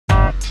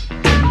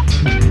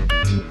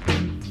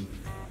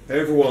Hey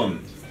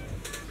everyone,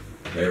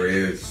 there he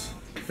is,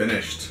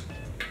 finished.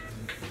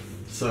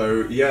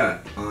 So yeah,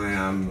 I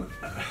am,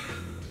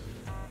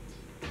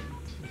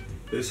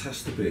 this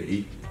has to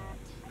be,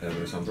 I'm going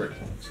to sound very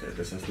pompous here,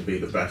 this has to be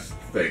the best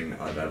thing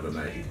I've ever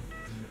made.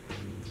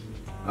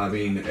 I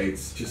mean,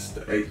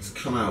 it's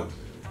come out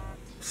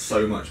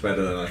so much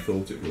better than I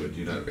thought it would,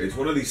 you know. It's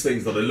one of these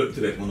things that I looked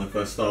at it when I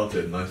first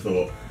started and I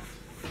thought,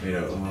 you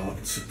know, oh,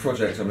 it's a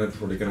project I'm never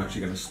probably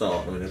actually going to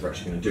start, but I'm never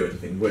actually going to do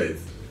anything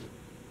with.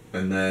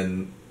 And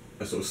then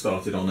I sort of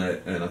started on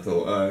it and I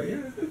thought,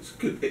 yeah, it's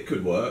good, it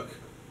could work.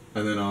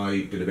 And then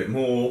I did a bit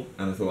more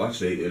and I thought,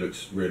 actually, it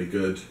looks really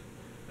good.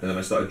 And then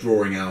I started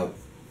drawing out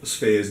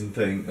spheres and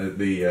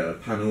the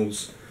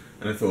panels,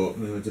 and I thought,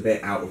 no, it's a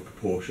bit out of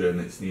proportion.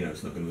 It's, you know,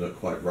 it's not going to look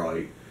quite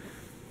right.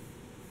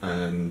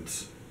 And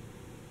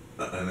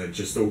it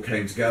just all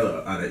came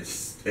together, and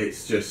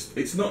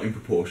it's not in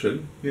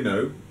proportion, you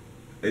know.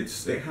 It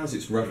has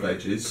its rough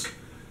edges,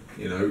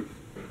 you know,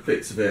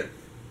 bits of it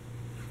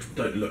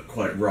don't look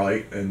quite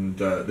right, and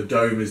the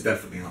dome is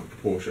definitely out of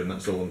proportion.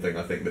 That's the one thing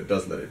I think that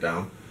does let it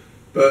down.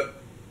 But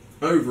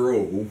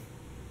overall,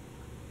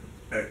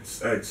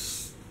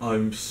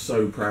 I'm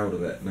so proud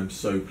of it, and I'm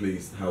so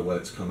pleased how well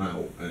it's come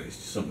out, and it's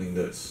just something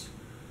that's,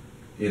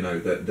 you know,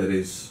 that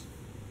is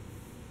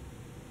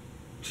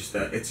just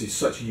it's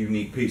such a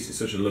unique piece. It's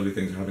such a lovely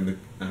thing to have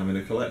in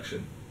a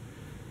collection.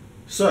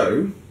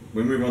 So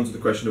we move on to the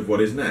question of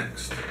what is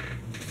next.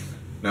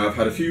 Now, I've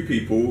had a few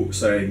people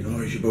saying, oh,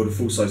 you should build a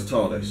full-size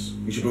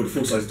TARDIS, you should build a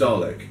full-size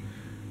Dalek.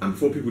 And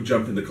before people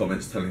jump in the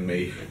comments telling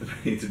me that I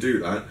need to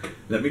do that,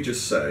 let me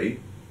just say,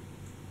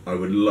 I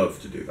would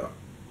love to do that.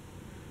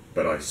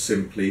 But I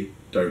simply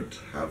don't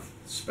have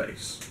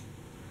space.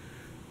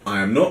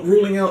 I am not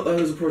ruling out that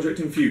as a project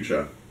in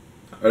future.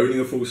 Owning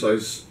a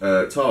full-size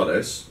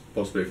TARDIS,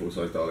 possibly a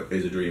full-size Dalek,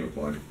 is a dream of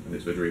mine, and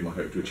it's a dream I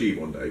hope to achieve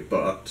one day.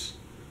 But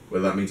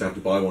whether that means I have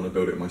to buy one and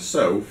build it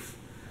myself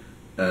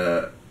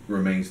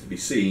remains to be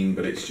seen,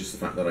 but it's just the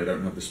fact that I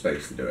don't have the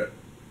space to do it.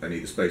 I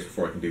need the space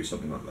before I can do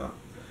something like that.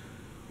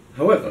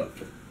 However,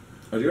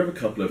 I do have a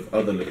couple of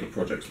other little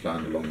projects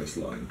planned along this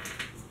line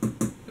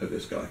of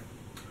this guy.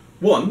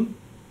 One,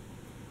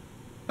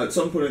 at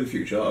some point in the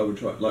future, I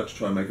would like to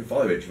try and make a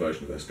 5-inch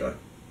version of this guy.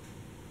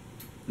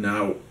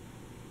 Now,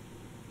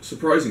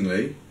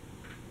 surprisingly,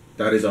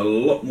 that is a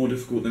lot more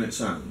difficult than it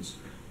sounds,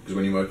 because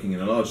when you're working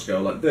in a large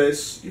scale like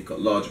this, you've got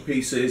larger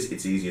pieces,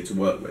 it's easier to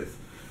work with.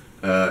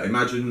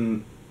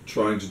 Imagine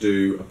trying to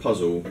do a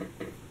puzzle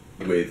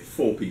with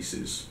 4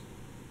 pieces,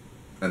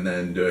 and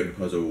then doing a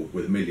puzzle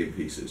with 1 million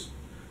pieces.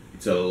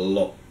 It's a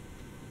lot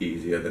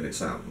easier than it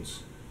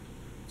sounds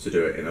to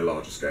do it in a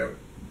larger scale,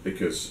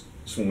 because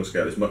smaller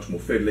scale is much more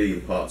fiddly.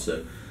 The parts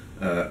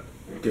are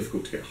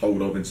difficult to get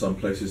hold of in some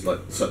places,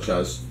 such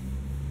as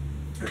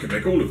I can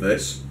make all of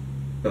this,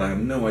 but I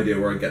have no idea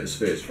where I get the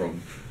spheres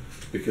from,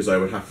 because I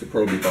would have to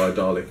probably buy a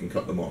Dalek and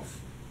cut them off,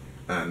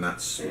 and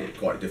that's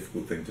quite a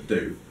difficult thing to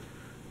do.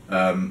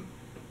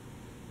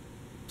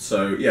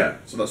 So yeah,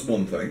 so that's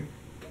one thing.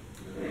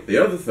 The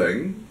other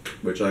thing,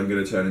 which I'm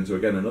going to turn into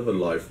again another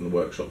live from the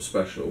workshop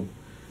special,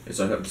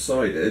 is I have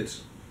decided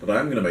that I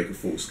am going to make a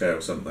full scale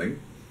something,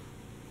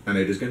 and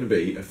it is going to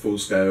be a full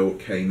scale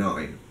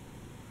K9.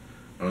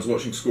 I was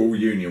watching School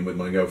Reunion with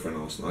my girlfriend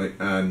last night,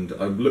 and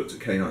I looked at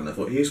K9 and I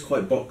thought, he is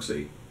quite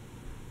boxy.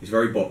 He's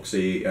very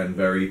boxy and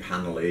very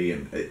panelly,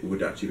 and it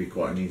would actually be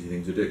quite an easy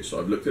thing to do. So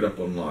I've looked it up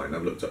online,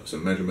 I've looked up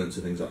some measurements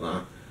and things like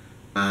that,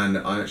 and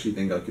I actually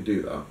think I could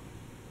do that,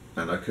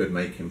 and I could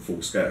make him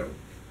full scale.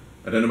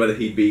 I don't know whether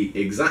he'd be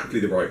exactly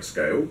the right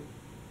scale,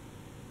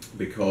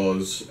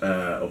 because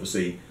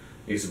obviously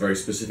he's a very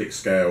specific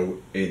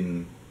scale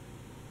in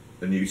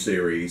the new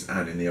series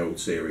and in the old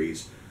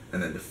series,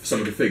 and then some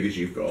of the figures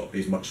you've got,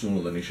 he's much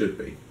smaller than he should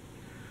be.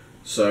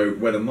 So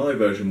whether my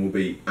version will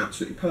be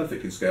absolutely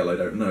perfect in scale, I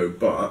don't know,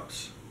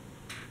 but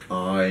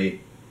I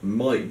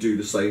might do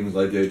the same as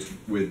I did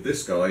with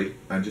this guy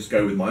and just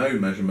go with my own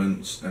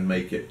measurements and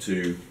make it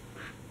to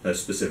a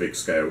specific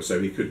scale.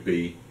 So he could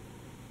be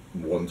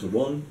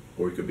 1:1,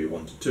 or he could be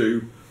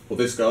 1:2, or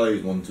this guy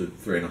is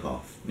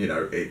 1:3.5. You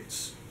know,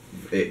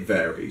 it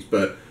varies,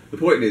 but the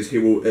point is he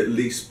will at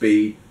least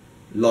be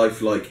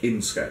lifelike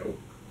in scale.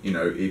 You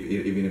know,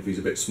 even if he's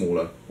a bit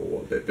smaller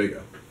or a bit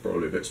bigger,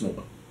 probably a bit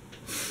smaller.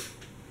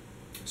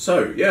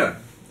 So yeah,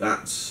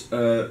 that's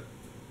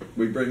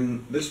we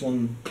bring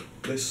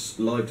this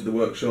live to the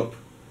workshop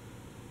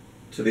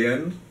to the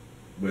end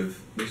with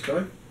this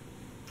guy.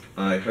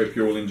 I hope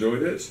you all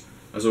enjoyed it.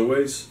 As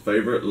always,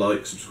 favourite,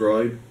 like,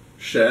 subscribe,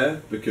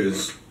 share,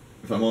 because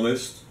if I'm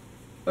honest,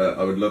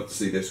 I would love to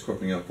see this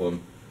cropping up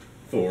on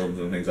forums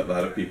and things like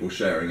that of people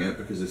sharing it,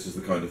 because this is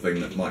the kind of thing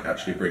that might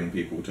actually bring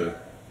people to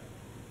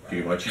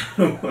view my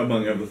channel,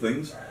 among other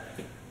things.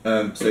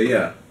 So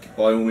yeah,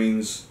 by all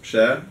means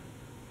share,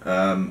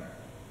 and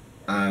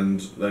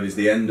that is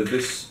the end of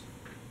this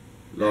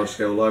large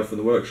scale live from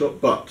the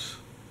workshop, but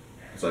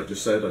as I've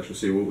just said, I shall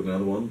see you all with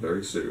another one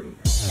very soon.